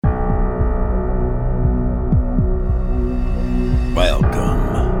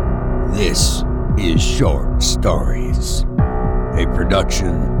Welcome. This is Short Stories, a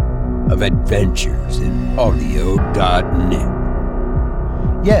production of Adventures in Audio.net.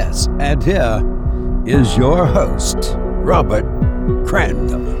 Yes, and here is your host, Robert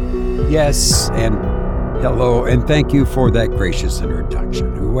Crandall. Yes, and hello, and thank you for that gracious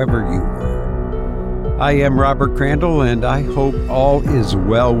introduction, whoever you were. I am Robert Crandall, and I hope all is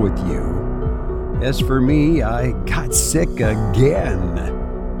well with you. As for me, I got sick again.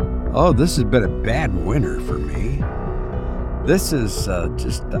 Oh, this has been a bad winter for me. This is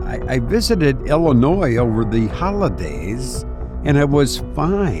I visited Illinois over the holidays, and it was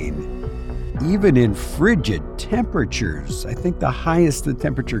fine. Even in frigid temperatures. I think the highest the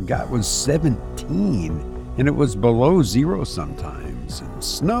temperature got was 17, and it was below zero sometimes, and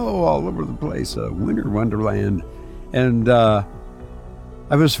snow all over the place, a winter wonderland, and I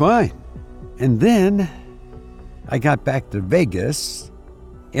was fine. And then I got back to Vegas,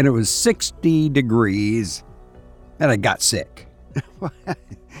 and it was 60 degrees, and I got sick.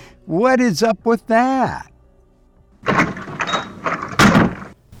 What is up with that?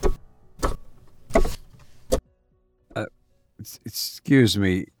 Excuse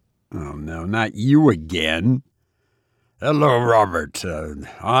me. Oh, no, not you again. Hello, Robert.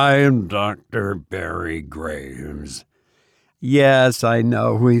 I am Dr. Barry Graves. Yes, I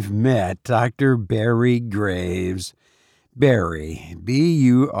know we've met, Dr. Barry Graves. Barry,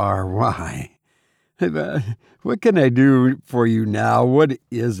 B-U-R-Y. What can I do for you now? What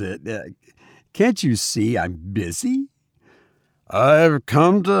is it? Can't you see I'm busy? I've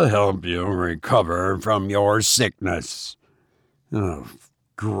come to help you recover from your sickness. Oh,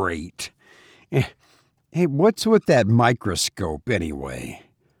 great. Hey, what's with that microscope anyway?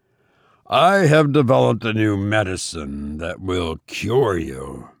 I have developed a new medicine that will cure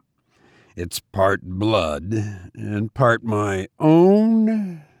you. It's part blood and part my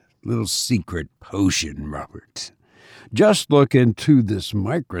own little secret potion, Robert. Just look into this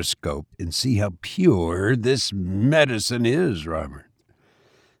microscope and see how pure this medicine is, Robert.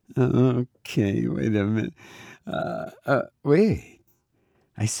 Okay, wait a minute. Wait.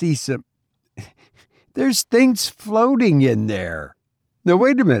 I see some... There's things floating in there. Now,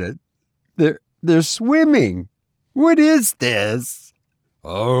 wait a minute. They're swimming. What is this?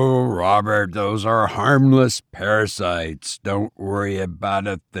 Oh, Robert, those are harmless parasites. Don't worry about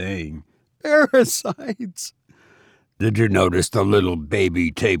a thing. Parasites? Did you notice the little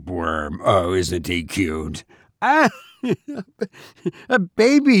baby tapeworm? Oh, isn't he cute? A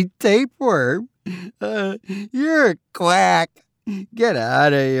baby tapeworm? You're a quack. Get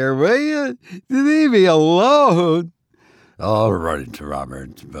out of here, will you? Leave me alone. All right,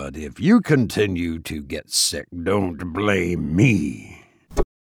 Robert, but if you continue to get sick, don't blame me.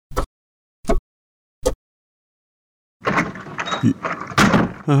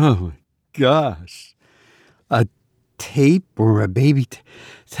 Oh, my gosh. A tapeworm, a baby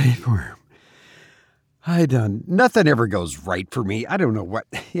tapeworm. Nothing ever goes right for me. I don't know what.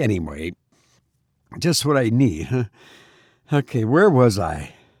 Anyway, just what I need, huh? Okay, where was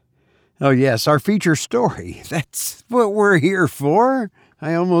I? Oh, yes, our feature story. That's what we're here for.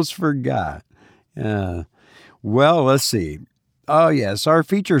 I almost forgot. Well, let's see. Oh, yes, our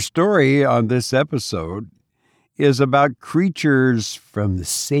feature story on this episode is about creatures from the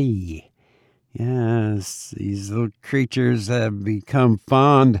sea. Yes, these little creatures have become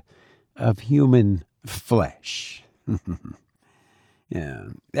fond of human flesh. Yeah.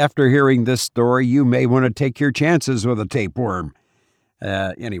 After hearing this story, you may want to take your chances with a tapeworm.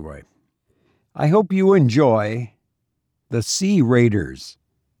 Anyway. I hope you enjoy The Sea Raiders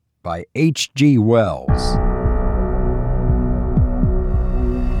by H.G. Wells.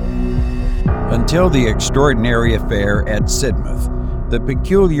 Until the extraordinary affair at Sidmouth, the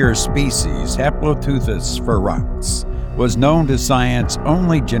peculiar species Haploteuthis ferox was known to science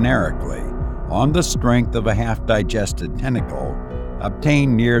only generically on the strength of a half-digested tentacle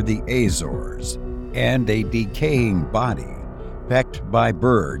obtained near the Azores and a decaying body pecked by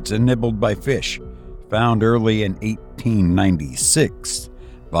birds and nibbled by fish, found early in 1896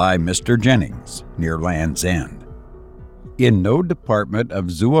 by Mr. Jennings near Land's End. In no department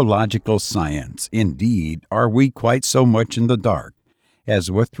of zoological science, indeed, are we quite so much in the dark as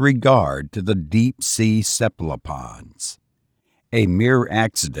with regard to the deep-sea cephalopods. A mere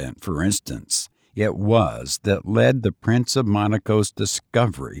accident, for instance, it was that led the Prince of Monaco's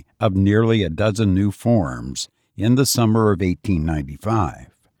discovery of nearly a dozen new forms in the summer of 1895,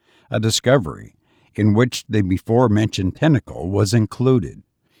 a discovery in which the before-mentioned tentacle was included.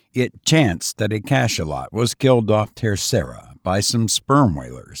 It chanced that a cachalot was killed off Terceira by some sperm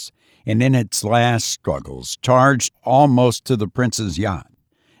whalers, and in its last struggles charged almost to the prince's yacht,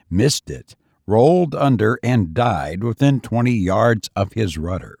 missed it, rolled under, and died within 20 yards of his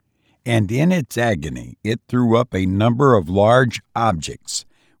rudder. And in its agony it threw up a number of large objects,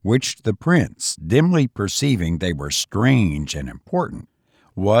 which the prince, dimly perceiving they were strange and important,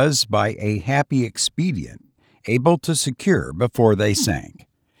 was, by a happy expedient, able to secure before they sank.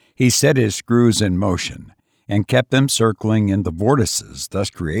 He set his screws in motion, and kept them circling in the vortices thus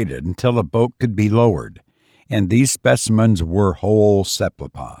created until a boat could be lowered, and these specimens were whole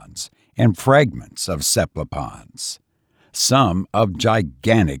cephalopods, and fragments of cephalopods, some of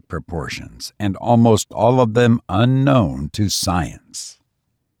gigantic proportions, and almost all of them unknown to science.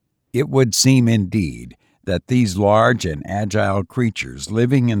 It would seem, indeed, that these large and agile creatures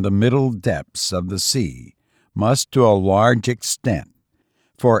living in the middle depths of the sea must, to a large extent,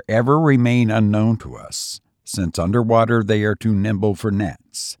 forever remain unknown to us, since underwater they are too nimble for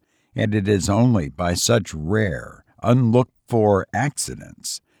nets, and it is only by such rare, unlooked-for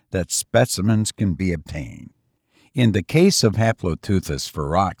accidents that specimens can be obtained. In the case of Haploteuthis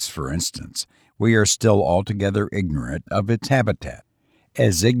ferox, for instance, we are still altogether ignorant of its habitat,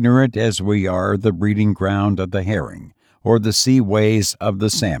 as ignorant as we are the breeding ground of the herring or the sea ways of the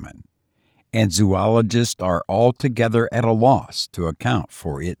salmon, and zoologists are altogether at a loss to account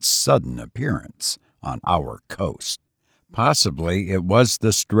for its sudden appearance on our coast. Possibly it was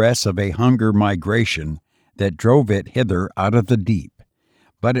the stress of a hunger migration that drove it hither out of the deep,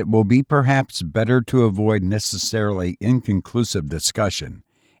 but it will be perhaps better to avoid necessarily inconclusive discussion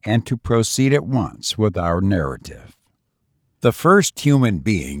and to proceed at once with our narrative. The first human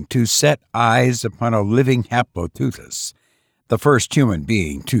being to set eyes upon a living Haploteuthis, the first human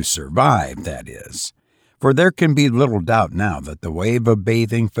being to survive, that is, for there can be little doubt now that the wave of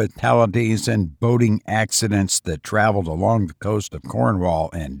bathing fatalities and boating accidents that traveled along the coast of Cornwall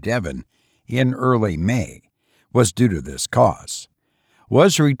and Devon in early May was due to this cause,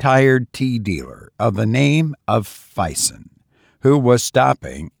 was retired tea dealer of the name of Fison, who was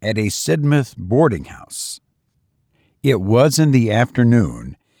stopping at a Sidmouth boarding house. It was in the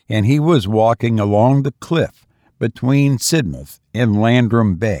afternoon, and he was walking along the cliff between Sidmouth and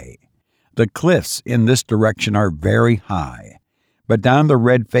Landrum Bay. The cliffs in this direction are very high, but down the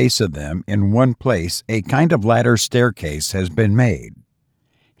red face of them in one place a kind of ladder staircase has been made.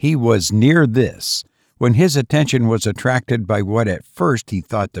 He was near this when his attention was attracted by what at first he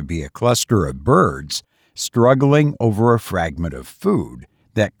thought to be a cluster of birds struggling over a fragment of food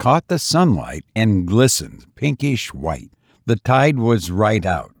that caught the sunlight and glistened pinkish white. The tide was right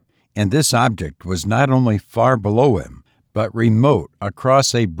out, and this object was not only far below him, but remote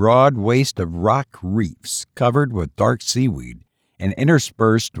across a broad waste of rock reefs covered with dark seaweed and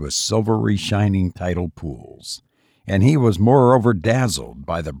interspersed with silvery shining tidal pools, and he was moreover dazzled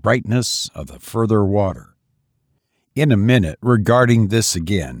by the brightness of the further water. In a minute, regarding this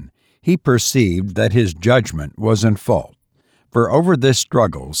again, he perceived that his judgment was in fault, for over this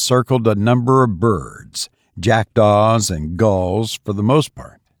struggle circled a number of birds, jackdaws and gulls for the most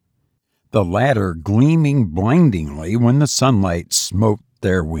part, the latter gleaming blindingly when the sunlight smote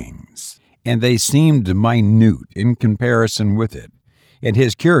their wings, and they seemed minute in comparison with it, and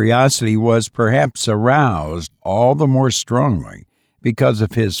his curiosity was perhaps aroused all the more strongly because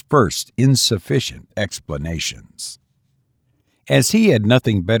of his first insufficient explanations. As he had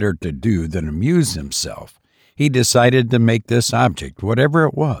nothing better to do than amuse himself, he decided to make this object, whatever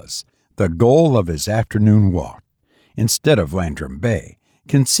it was, the goal of his afternoon walk, instead of Landrum Bay,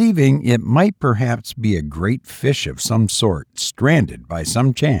 conceiving it might perhaps be a great fish of some sort stranded by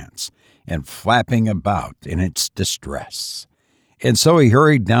some chance and flapping about in its distress. And so he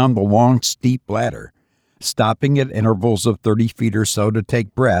hurried down the long, steep ladder, stopping at intervals of 30 feet or so to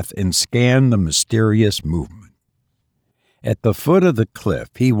take breath and scan the mysterious movement. At the foot of the cliff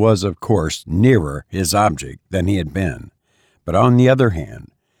he was, of course, nearer his object than he had been, but on the other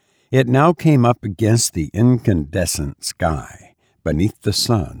hand, it now came up against the incandescent sky, beneath the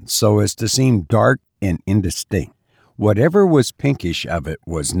sun, so as to seem dark and indistinct. Whatever was pinkish of it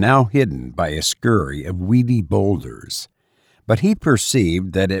was now hidden by a scurry of weedy boulders, but he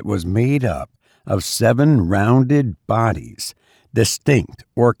perceived that it was made up of 7 rounded bodies, distinct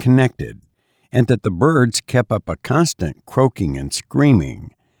or connected, and that the birds kept up a constant croaking and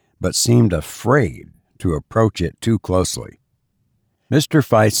screaming, but seemed afraid to approach it too closely. Mr.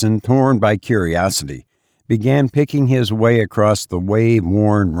 Fison, torn by curiosity, began picking his way across the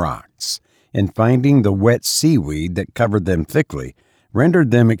wave-worn rocks, and finding the wet seaweed that covered them thickly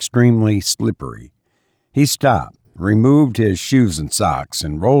rendered them extremely slippery. He stopped, removed his shoes and socks,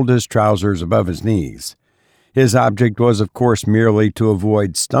 and rolled his trousers above his knees. His object was, of course, merely to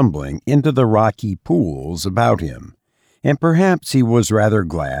avoid stumbling into the rocky pools about him, and perhaps he was rather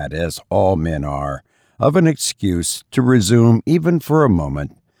glad, as all men are, of an excuse to resume, even for a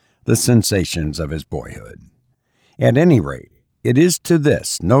moment, the sensations of his boyhood. At any rate, it is to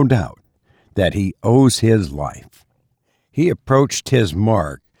this, no doubt, that he owes his life. He approached his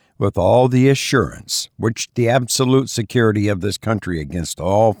mark with all the assurance which the absolute security of this country against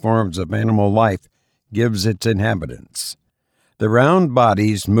all forms of animal life gives its inhabitants. The round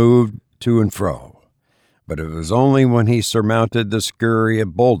bodies moved to and fro, but it was only when he surmounted the scurry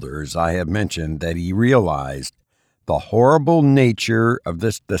of boulders I have mentioned that he realized the horrible nature of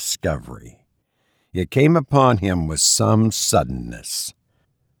this discovery. It came upon him with some suddenness.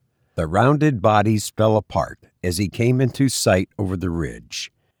 The rounded bodies fell apart as he came into sight over the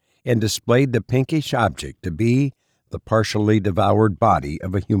ridge, and displayed the pinkish object to be the partially devoured body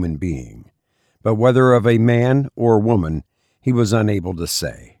of a human being. But whether of a man or woman, he was unable to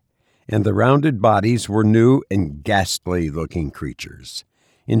say, and the rounded bodies were new and ghastly-looking creatures,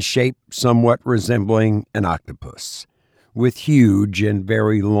 in shape somewhat resembling an octopus, with huge and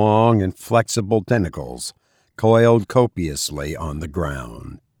very long and flexible tentacles coiled copiously on the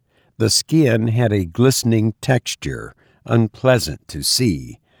ground. The skin had a glistening texture, unpleasant to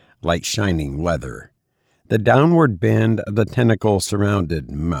see, like shining leather. The downward bend of the tentacle-surrounded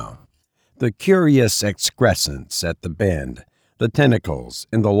mouth, the curious excrescence at the bend, the tentacles,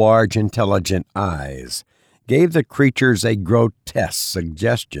 and the large intelligent eyes gave the creatures a grotesque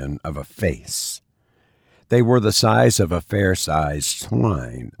suggestion of a face. They were the size of a fair-sized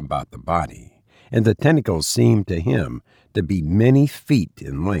swine about the body, and the tentacles seemed to him to be many feet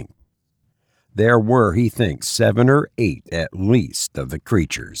in length. There were, he thinks, 7 or 8 at least of the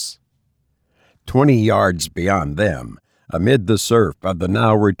creatures. 20 yards beyond them, amid the surf of the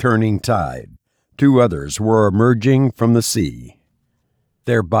now returning tide, 2 others were emerging from the sea.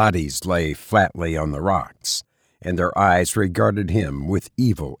 Their bodies lay flatly on the rocks, and their eyes regarded him with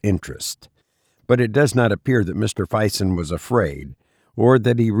evil interest. But it does not appear that Mr. Fison was afraid, or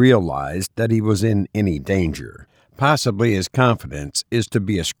that he realized that he was in any danger. Possibly his confidence is to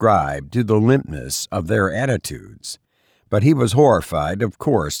be ascribed to the limpness of their attitudes. But he was horrified, of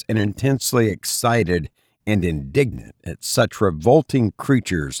course, and intensely excited and indignant at such revolting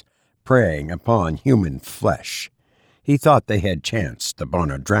creatures preying upon human flesh. He thought they had chanced upon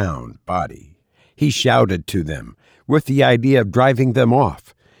a drowned body. He shouted to them, with the idea of driving them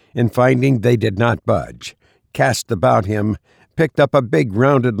off, and finding they did not budge, cast about him, picked up a big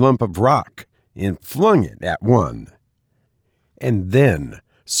rounded lump of rock, and flung it at one. And then,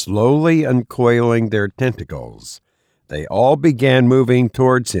 slowly uncoiling their tentacles, they all began moving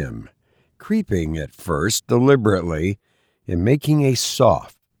towards him, creeping at first deliberately, and making a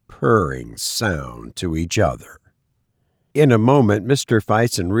soft, purring sound to each other. In a moment, Mr.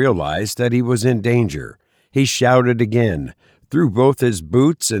 Fison realized that he was in danger. He shouted again, threw both his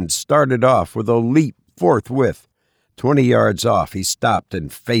boots, and started off with a leap forthwith. 20 yards off, he stopped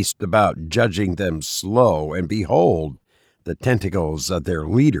and faced about, judging them slow, and behold, the tentacles of their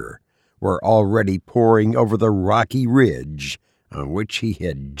leader were already pouring over the rocky ridge on which he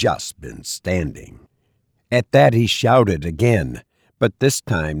had just been standing. At that he shouted again, but this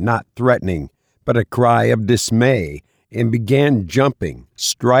time not threatening, but a cry of dismay, and began jumping,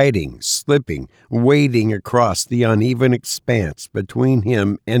 striding, slipping, wading across the uneven expanse between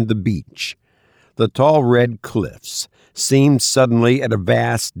him and the beach. The tall red cliffs seemed suddenly at a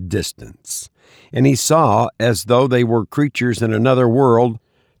vast distance, and he saw, as though they were creatures in another world,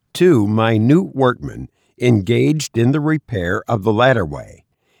 2 minute workmen engaged in the repair of the ladderway,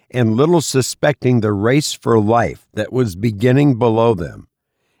 and little suspecting the race for life that was beginning below them.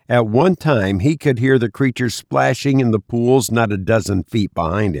 At one time he could hear the creatures splashing in the pools not a dozen feet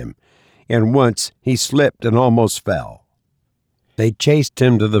behind him, and once he slipped and almost fell. They chased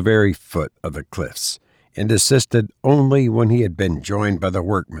him to the very foot of the cliffs, and desisted only when he had been joined by the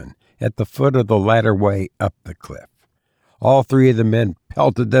workmen at the foot of the ladderway up the cliff. All 3 of the men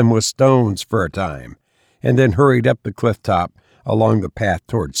pelted them with stones for a time, and then hurried up the cliff top along the path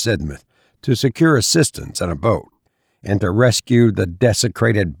toward Sidmouth to secure assistance on a boat, and to rescue the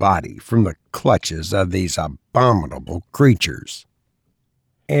desecrated body from the clutches of these abominable creatures.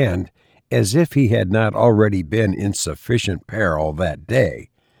 And, as if he had not already been in sufficient peril that day,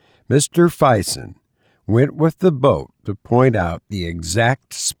 Mr. Fison went with the boat to point out the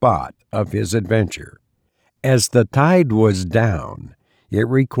exact spot of his adventure. As the tide was down, it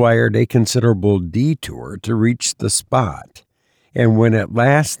required a considerable detour to reach the spot, and when at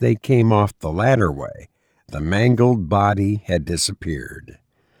last they came off the ladderway, the mangled body had disappeared.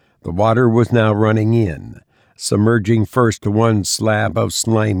 The water was now running in, submerging first one slab of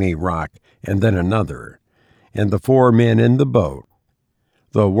slimy rock and then another, and the 4 men in the boat,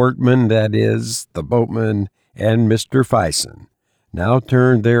 the workmen, that is, the boatman and Mr. Fison, now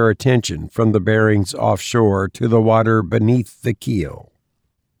turned their attention from the bearings offshore to the water beneath the keel.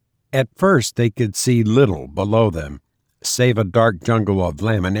 At first they could see little below them, save a dark jungle of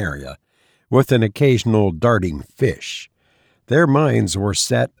laminaria, with an occasional darting fish. Their minds were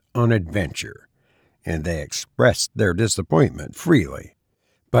set on adventure, and they expressed their disappointment freely.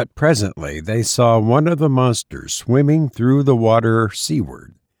 But presently they saw one of the monsters swimming through the water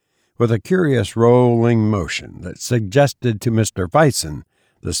seaward, with a curious rolling motion that suggested to Mr. Fison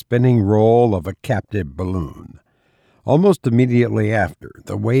the spinning roll of a captive balloon. Almost immediately after,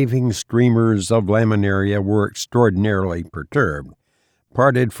 the waving streamers of laminaria were extraordinarily perturbed,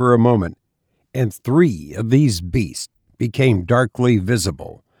 parted for a moment, and 3 of these beasts became darkly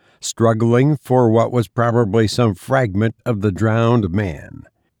visible, struggling for what was probably some fragment of the drowned man.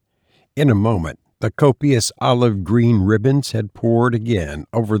 In a moment, the copious olive-green ribbons had poured again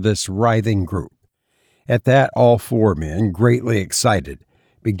over this writhing group. At that, all 4 men, greatly excited,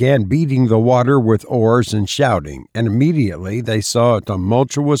 began beating the water with oars and shouting, and immediately they saw a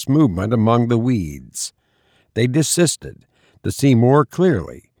tumultuous movement among the weeds. They desisted to see more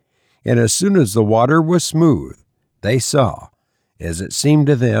clearly, and as soon as the water was smooth, they saw, as it seemed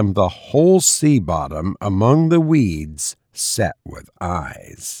to them, the whole sea bottom among the weeds set with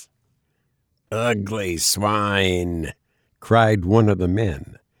eyes. "Ugly swine!" cried one of the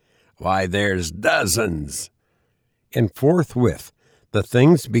men. "Why, there's dozens!" And forthwith the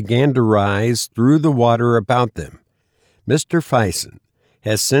things began to rise through the water about them. Mr. Fison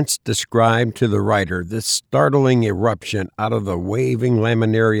has since described to the writer this startling eruption out of the waving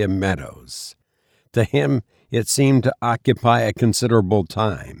laminaria meadows. To him it seemed to occupy a considerable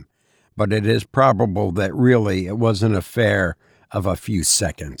time, but it is probable that really it was an affair of a few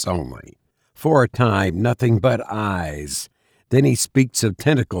seconds only. For a time, nothing but eyes. Then he speaks of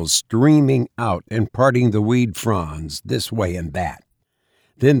tentacles streaming out and parting the weed fronds this way and that.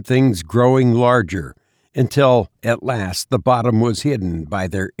 Then things growing larger, until at last the bottom was hidden by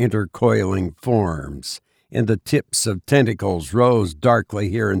their intercoiling forms, and the tips of tentacles rose darkly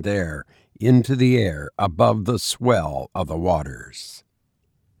here and there into the air above the swell of the waters.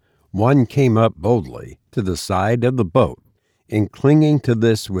 One came up boldly to the side of the boat, and clinging to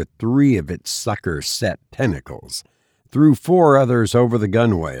this with 3 of its sucker-set tentacles, threw 4 others over the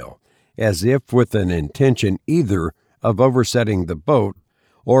gunwale, as if with an intention either of oversetting the boat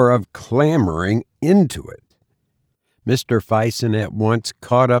or of clambering into it. Mr. Fison at once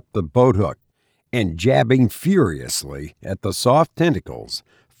caught up the boat-hook, and jabbing furiously at the soft tentacles,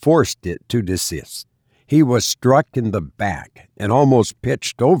 forced it to desist. He was struck in the back and almost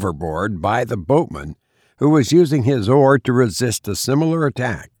pitched overboard by the boatman, who was using his oar to resist a similar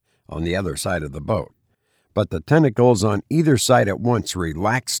attack on the other side of the boat. But the tentacles on either side at once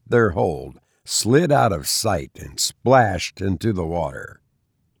relaxed their hold, slid out of sight, and splashed into the water.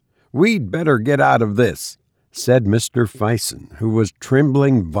 "We'd better get out of this," said Mr. Fison, who was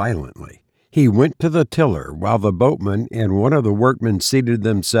trembling violently. He went to the tiller while the boatman and one of the workmen seated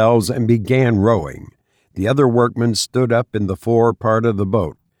themselves and began rowing. The other workman stood up in the fore part of the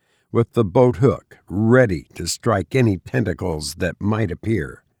boat, with the boat hook ready to strike any tentacles that might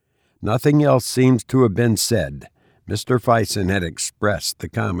appear. Nothing else seems to have been said. Mr. Fison had expressed the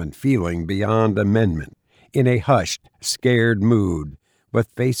common feeling beyond amendment. In a hushed, scared mood, with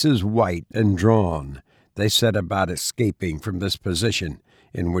faces white and drawn, they set about escaping from this position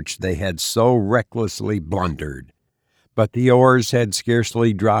in which they had so recklessly blundered. But the oars had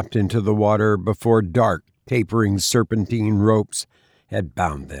scarcely dropped into the water before dark, tapering serpentine ropes had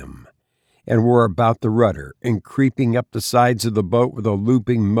bound them, and were about the rudder, and creeping up the sides of the boat with a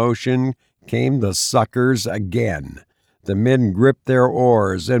looping motion came the suckers again. The men gripped their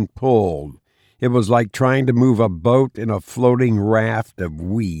oars and pulled. It was like trying to move a boat in a floating raft of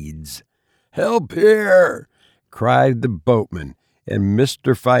weeds. "Help here!" cried the boatman, and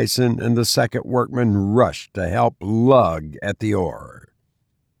Mr. Fison and the second workman rushed to help lug at the oar.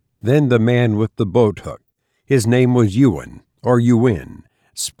 Then the man with the boat hook, his name was Ewan, or Ewan,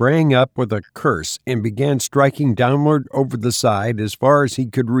 sprang up with a curse and began striking downward over the side as far as he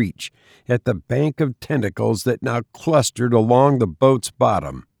could reach at the bank of tentacles that now clustered along the boat's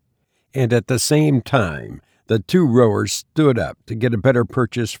bottom. And at the same time, the 2 rowers stood up to get a better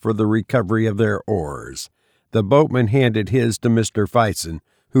purchase for the recovery of their oars. The boatman handed his to Mr. Fison,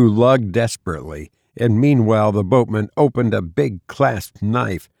 who lugged desperately, and meanwhile the boatman opened a big clasped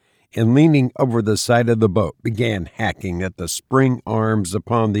knife and, leaning over the side of the boat, began hacking at the spring arms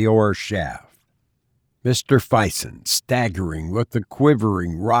upon the oar shaft. Mr. Fison, staggering with the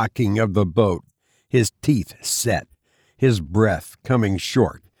quivering rocking of the boat, his teeth set, his breath coming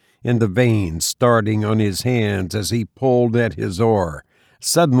short, and the veins starting on his hands as he pulled at his oar,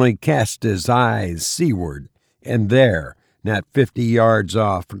 suddenly cast his eyes seaward, and there, not 50 yards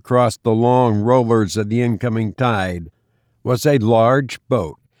off across the long rollers of the incoming tide, was a large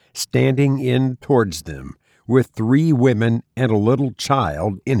boat standing in towards them, with 3 women and a little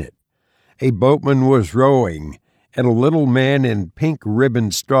child in it. A boatman was rowing, and a little man in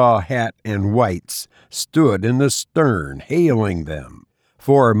pink-ribboned straw hat and whites stood in the stern, hailing them.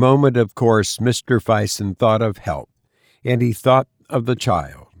 For a moment, of course, Mr. Fison thought of help, and he thought of the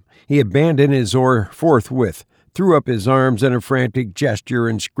child. He abandoned his oar forthwith, threw up his arms in a frantic gesture,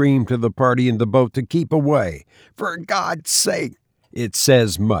 and screamed to the party in the boat to keep away. For God's sake! It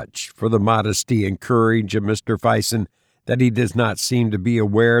says much for the modesty and courage of Mr. Fison that he does not seem to be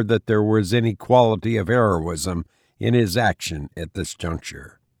aware that there was any quality of heroism in his action at this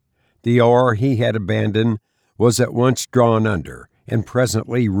juncture. The oar he had abandoned was at once drawn under, and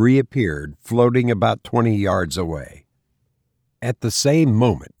presently reappeared, floating about 20 yards away. At the same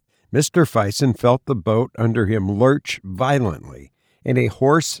moment, Mr. Fison felt the boat under him lurch violently, and a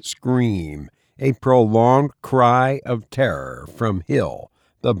hoarse scream, a prolonged cry of terror from Hill,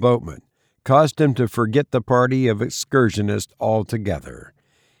 the boatman, caused him to forget the party of excursionists altogether.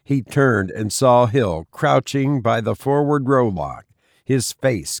 He turned and saw Hill crouching by the forward rowlock, his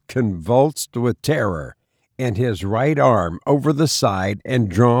face convulsed with terror, and his right arm over the side and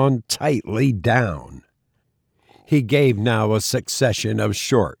drawn tightly down. He gave now a succession of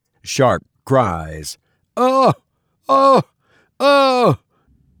short, sharp cries. "Oh! Oh! Oh!"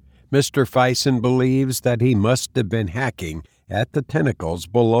 Mr. Fison believes that he must have been hacking at the tentacles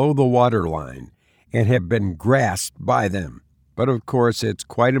below the waterline and have been grasped by them. But of course it's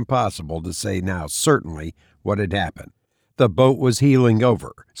quite impossible to say now certainly what had happened. The boat was heeling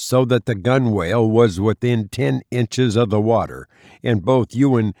over, so that the gunwale was within 10 inches of the water, and both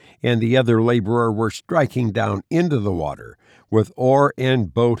Ewan and the other laborer were striking down into the water, with oar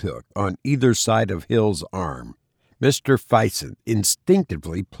and boathook on either side of Hill's arm. Mr. Fison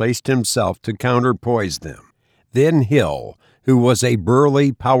instinctively placed himself to counterpoise them. Then Hill, who was a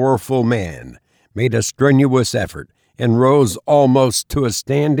burly, powerful man, made a strenuous effort and rose almost to a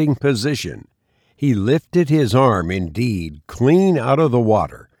standing position. He lifted his arm, indeed, clean out of the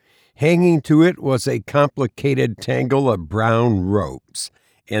water. Hanging to it was a complicated tangle of brown ropes,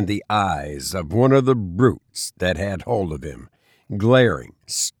 and the eyes of one of the brutes that had hold of him, glaring,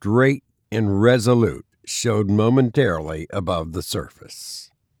 straight and resolute, showed momentarily above the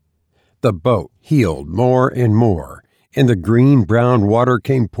surface. The boat heeled more and more, and the green-brown water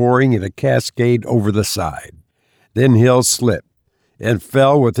came pouring in a cascade over the side. Then Hill slipped and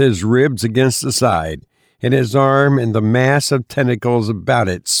fell with his ribs against the side, and his arm and the mass of tentacles about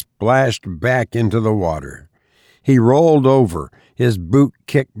it splashed back into the water. He rolled over. His boot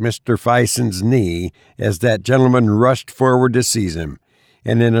kicked Mr. Fison's knee as that gentleman rushed forward to seize him,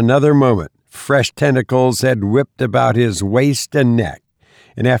 and in another moment fresh tentacles had whipped about his waist and neck,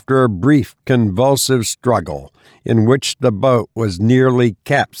 and after a brief convulsive struggle in which the boat was nearly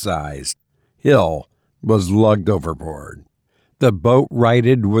capsized, Hill was lugged overboard. The boat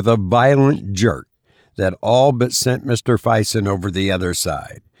righted with a violent jerk that all but sent Mr. Fison over the other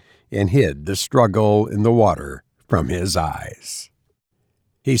side and hid the struggle in the water from his eyes.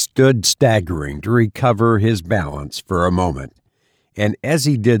 He stood staggering to recover his balance for a moment, and as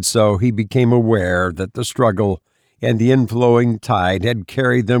he did so he became aware that the struggle and the inflowing tide had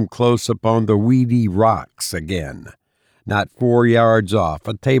carried them close upon the weedy rocks again. Not 4 yards off,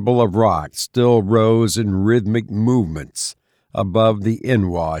 a table of rocks still rose in rhythmic movements above the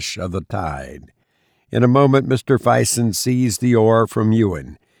inwash of the tide. In a moment Mr. Fison seized the oar from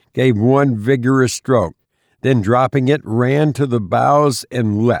Ewan, gave one vigorous stroke, then dropping it ran to the bows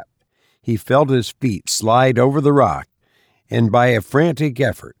and leapt. He felt his feet slide over the rock, and by a frantic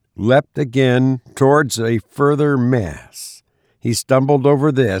effort leapt again towards a further mass. He stumbled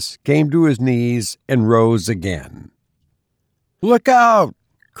over this, came to his knees, and rose again. "Look out!"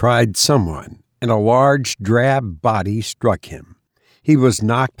 cried someone, and a large drab body struck him. He was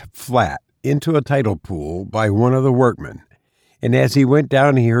knocked flat into a tidal pool by one of the workmen, and as he went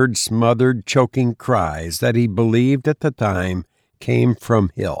down he heard smothered, choking cries that he believed at the time came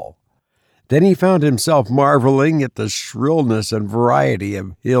from Hill. Then he found himself marveling at the shrillness and variety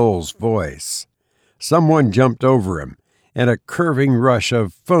of Hill's voice. Someone jumped over him, and a curving rush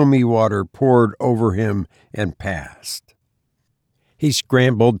of foamy water poured over him and passed. He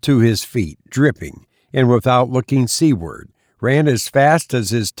scrambled to his feet, dripping, and without looking seaward, ran as fast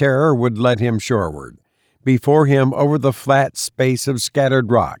as his terror would let him shoreward, Before him, over the flat space of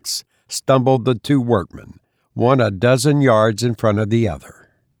scattered rocks, stumbled the two workmen, one a dozen yards in front of the other.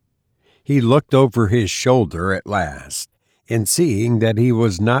 He looked over his shoulder at last, and seeing that he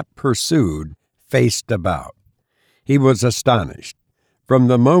was not pursued, faced about. He was astonished. From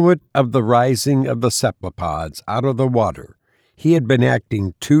the moment of the rising of the cephalopods out of the water, he had been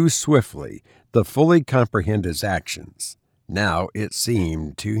acting too swiftly to fully comprehend his actions. Now it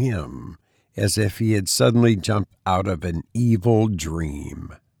seemed to him as if he had suddenly jumped out of an evil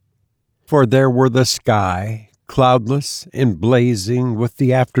dream. For there were the sky, cloudless and blazing with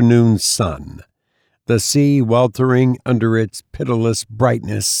the afternoon sun, the sea weltering under its pitiless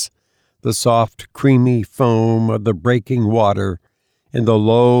brightness, the soft, creamy foam of the breaking water, and the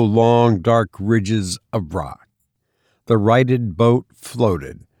low, long, dark ridges of rock. The righted boat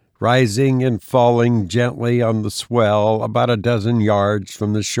floated, rising and falling gently on the swell about a dozen yards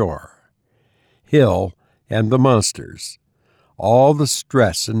from the shore. Hill and the monsters, all the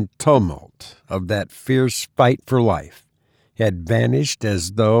stress and tumult of that fierce fight for life, had vanished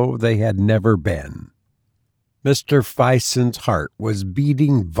as though they had never been. Mr. Fison's heart was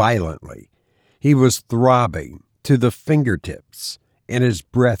beating violently. He was throbbing to the fingertips, and his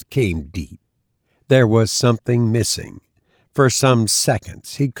breath came deep. There was something missing. For some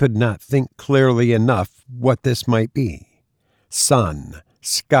seconds he could not think clearly enough what this might be. Sun,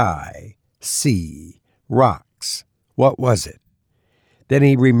 sky, sea, rocks. What was it? Then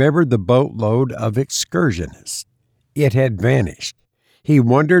he remembered the boatload of excursionists. It had vanished. He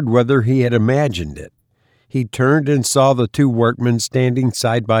wondered whether he had imagined it. He turned and saw the two workmen standing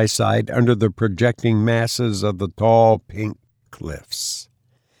side by side under the projecting masses of the tall pink cliffs.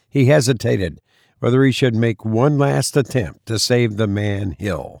 He hesitated whether he should make one last attempt to save the man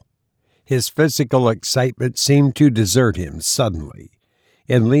Hill. His physical excitement seemed to desert him suddenly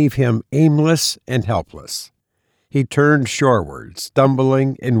and leave him aimless and helpless. He turned shoreward,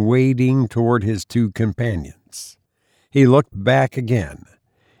 stumbling and wading toward his two companions. He looked back again,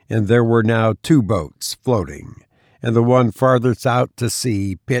 and there were now two boats floating, and the one farthest out to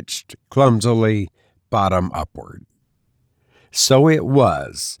sea pitched clumsily bottom upward. So it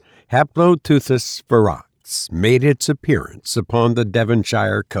was Haploteuthis ferox made its appearance upon the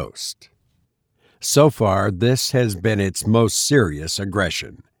Devonshire coast. So far, this has been its most serious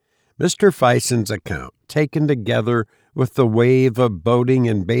aggression. Mr. Fison's account, taken together with the wave of boating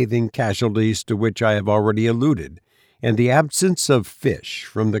and bathing casualties to which I have already alluded, and the absence of fish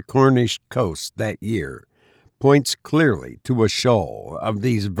from the Cornish coast that year, points clearly to a shoal of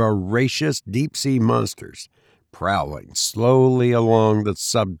these voracious deep-sea monsters prowling slowly along the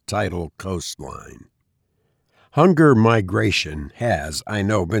subtidal coastline. Hunger migration has, I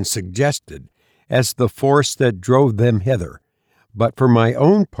know, been suggested as the force that drove them hither, but for my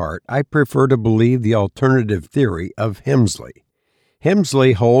own part I prefer to believe the alternative theory of Hemsley.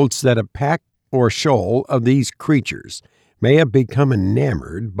 Hemsley holds that a pack or shoal of these creatures may have become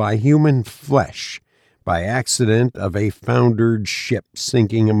enamored by human flesh by accident of a foundered ship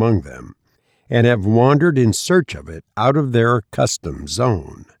sinking among them, and have wandered in search of it out of their accustomed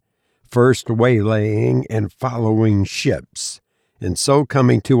zone, first waylaying and following ships, and so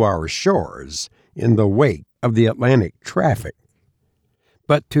coming to our shores in the wake of the Atlantic traffic.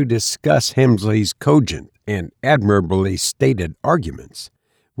 But to discuss Hemsley's cogent and admirably stated arguments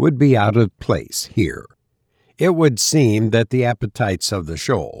would be out of place here. It would seem that the appetites of the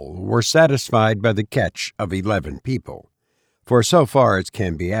shoal were satisfied by the catch of 11 people, for so far as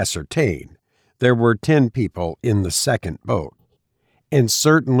can be ascertained, there were 10 people in the second boat, and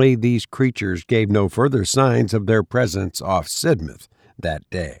certainly these creatures gave no further signs of their presence off Sidmouth that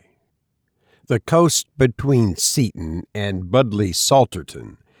day. The coast between Seaton and Budleigh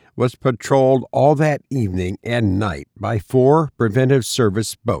Salterton was patrolled all that evening and night by 4 preventive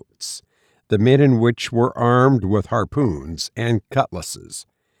service boats, the men in which were armed with harpoons and cutlasses,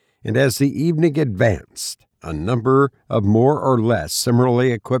 and as the evening advanced, a number of more or less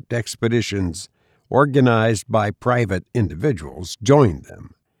similarly equipped expeditions organized by private individuals joined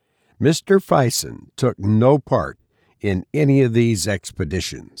them. Mr. Fison took no part in any of these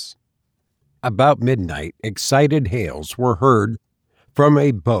expeditions. About midnight, excited hails were heard from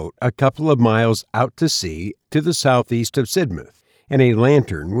a boat a couple of miles out to sea to the southeast of Sidmouth, and a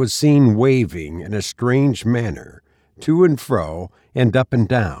lantern was seen waving in a strange manner to and fro and up and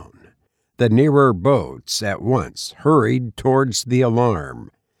down. The nearer boats at once hurried towards the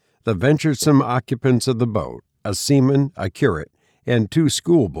alarm. The venturesome occupants of the boat, a seaman, a curate, and 2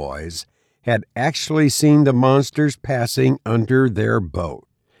 schoolboys, had actually seen the monsters passing under their boat.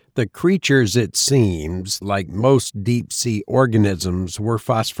 The creatures, it seems, like most deep-sea organisms, were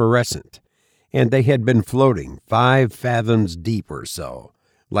phosphorescent, and they had been floating 5 fathoms deep or so,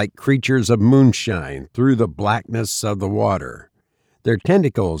 like creatures of moonshine through the blackness of the water, their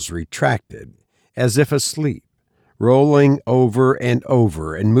tentacles retracted, as if asleep, rolling over and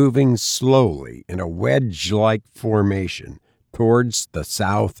over and moving slowly in a wedge-like formation towards the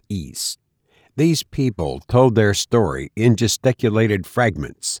southeast. These people told their story in gesticulated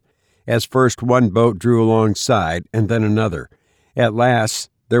fragments, as first one boat drew alongside and then another. At last,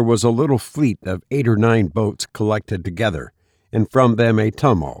 there was a little fleet of 8 or 9 boats collected together, and from them a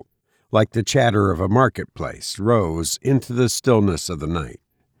tumult, like the chatter of a marketplace, rose into the stillness of the night.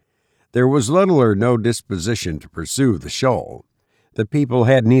 There was little or no disposition to pursue the shoal. The people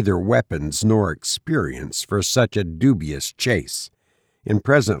had neither weapons nor experience for such a dubious chase, and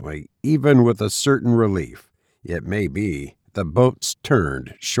presently, even with a certain relief, it may be, the boats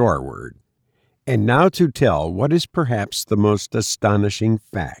turned shoreward. And now to tell what is perhaps the most astonishing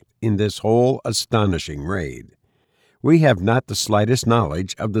fact in this whole astonishing raid. We have not the slightest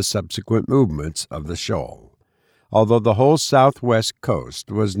knowledge of the subsequent movements of the shoal, although the whole southwest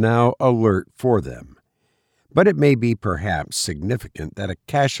coast was now alert for them. But it may be perhaps significant that a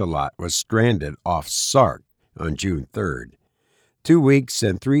cachalot was stranded off Sark on June 3rd. 2 weeks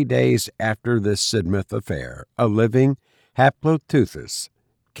and 3 days after this Sidmouth affair, a living Haploteuthis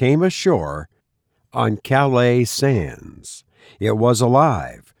came ashore on Calais sands. It was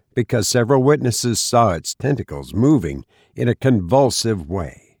alive because several witnesses saw its tentacles moving in a convulsive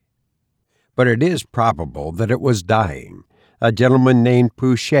way. But it is probable that it was dying. A gentleman named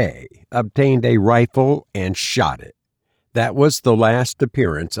Pouchet obtained a rifle and shot it. That was the last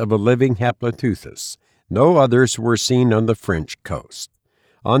appearance of a living Haploteuthis. No others were seen on the French coast.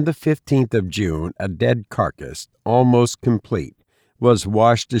 On the 15th of June, a dead carcass, almost complete, was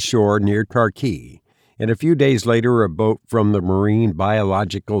washed ashore near Tarqui, and a few days later a boat from the Marine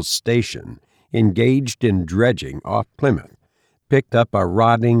Biological Station, engaged in dredging off Plymouth, picked up a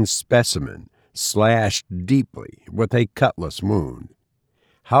rotting specimen, slashed deeply with a cutlass wound.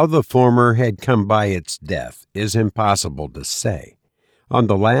 How the former had come by its death is impossible to say. On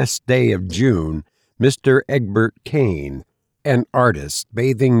the last day of June, Mr. Egbert Kane, an artist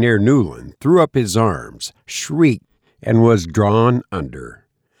bathing near Newland, threw up his arms, shrieked, and was drawn under.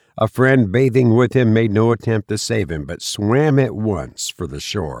 A friend bathing with him made no attempt to save him, but swam at once for the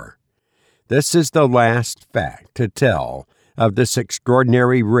shore. This is the last fact to tell of this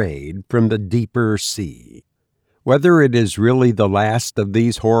extraordinary raid from the deeper sea. Whether it is really the last of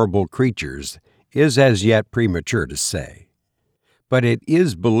these horrible creatures is as yet premature to say. But it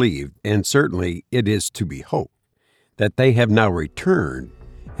is believed, and certainly it is to be hoped, that they have now returned,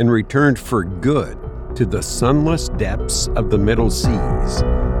 and returned for good, to the sunless depths of the Middle Seas,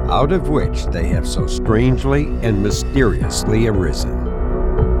 out of which they have so strangely and mysteriously arisen.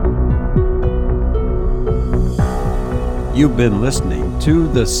 You've been listening to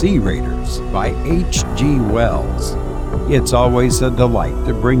The Sea Raiders by H.G. Wells. It's always a delight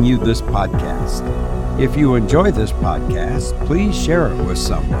to bring you this podcast. If you enjoy this podcast, please share it with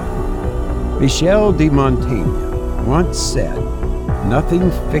someone. Michel de Montaigne once said,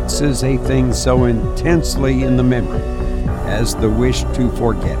 "Nothing fixes a thing so intensely in the memory as the wish to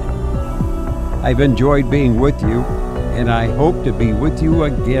forget it." I've enjoyed being with you, and I hope to be with you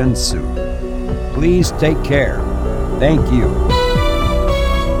again soon. Please take care. Thank you.